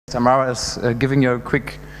Tamara is giving you a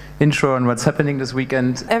quick intro on what's happening this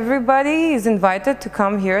weekend. Everybody is invited to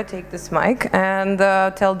come here, take this mic, and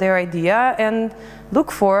tell their idea and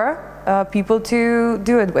look for people to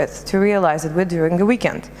do it with, to realize it with during the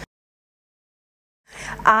weekend.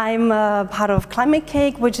 I'm part of Climate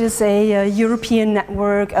Cake, which is a European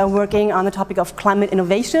network working on the topic of climate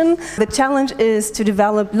innovation. The challenge is to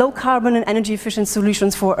develop low carbon and energy efficient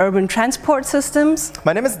solutions for urban transport systems.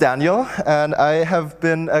 My name is Daniel, and I have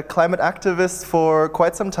been a climate activist for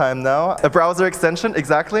quite some time now. A browser extension,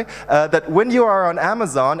 exactly, that when you are on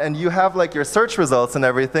Amazon and you have like your search results and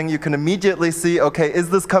everything, you can immediately see, okay, is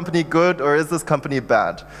this company good or is this company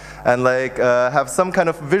bad? And like have some kind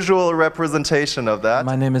of visual representation of that.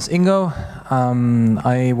 My name is Ingo.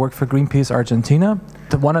 I work for Greenpeace Argentina.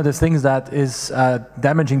 One of the things that is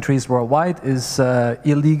damaging trees worldwide is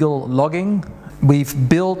illegal logging. We've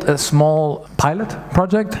built a small pilot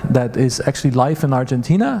project that is actually live in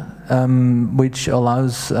Argentina, which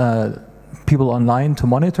allows people online to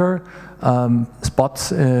monitor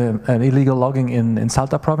spots an illegal logging in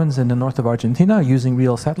Salta province in the north of Argentina using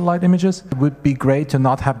real satellite images. It would be great to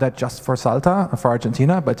not have that just for Salta, for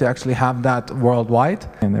Argentina, but to actually have that worldwide,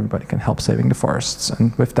 and everybody can help saving the forests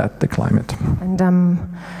and with that the climate. And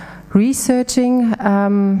researching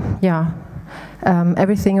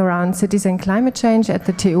everything around cities and climate change at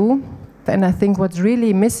the TU. And I think what's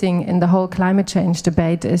really missing in the whole climate change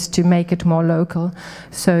debate is to make it more local.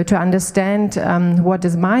 So to understand what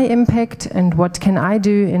is my impact and what can I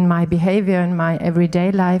do in my behavior, in my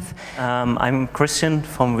everyday life. I'm Christian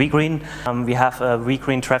from WeGreen. We have a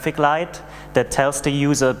WeGreen traffic light that tells the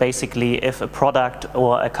user basically if a product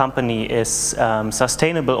or a company is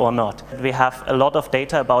sustainable or not. We have a lot of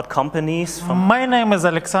data about companies. My name is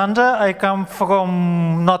Alexander. I come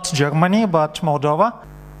from not Germany but Moldova.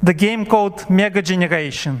 The game called Mega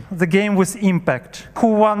Generation, the game with impact. Who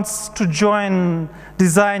wants to join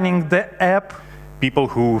designing the app? People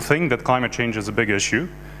who think that climate change is a big issue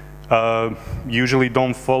usually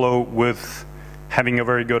don't follow with having a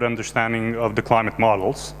very good understanding of the climate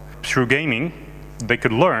models. Through gaming, they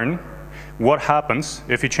could learn what happens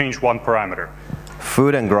if you change one parameter.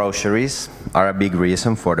 Food and groceries are a big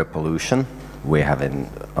reason for the pollution we have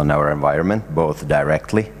on our environment, both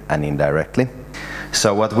directly and indirectly.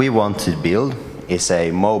 So what we want to build is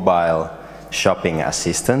a mobile shopping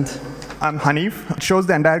assistant. I'm Hanif. It shows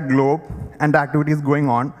the entire globe and the activities going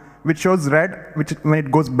on, which shows red when it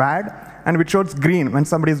goes bad, and which shows green when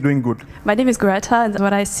somebody is doing good. My name is Greta, and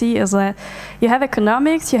what I see is that you have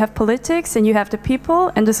economics, you have politics, and you have the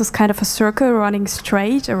people, and this is kind of a circle running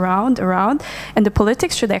straight around, and the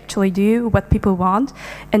politics should actually do what people want,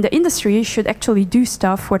 and the industry should actually do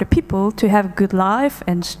stuff for the people to have a good life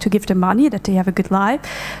and to give them money that they have a good life.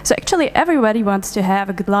 So actually everybody wants to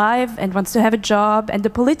have a good life and wants to have a job, and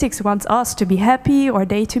the politics wants us to be happy or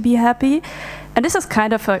they to be happy, and this is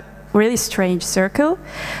kind of a really strange circle.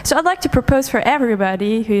 So I'd like to propose for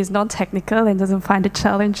everybody who is non-technical and doesn't find a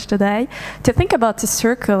challenge today to think about the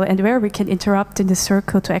circle and where we can interrupt in the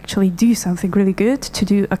circle to actually do something really good, to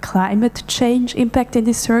do a climate change impact in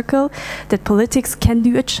this circle, that politics can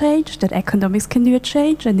do a change, that economics can do a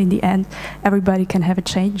change, and in the end everybody can have a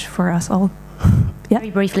change for us all. Yeah.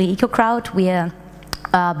 Very briefly, EcoCrowd, we are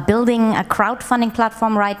building a crowdfunding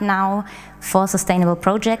platform right now for sustainable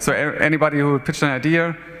projects. So anybody who pitched an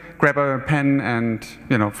idea, grab a pen and,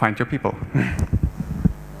 find your people.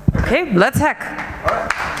 Okay, let's hack.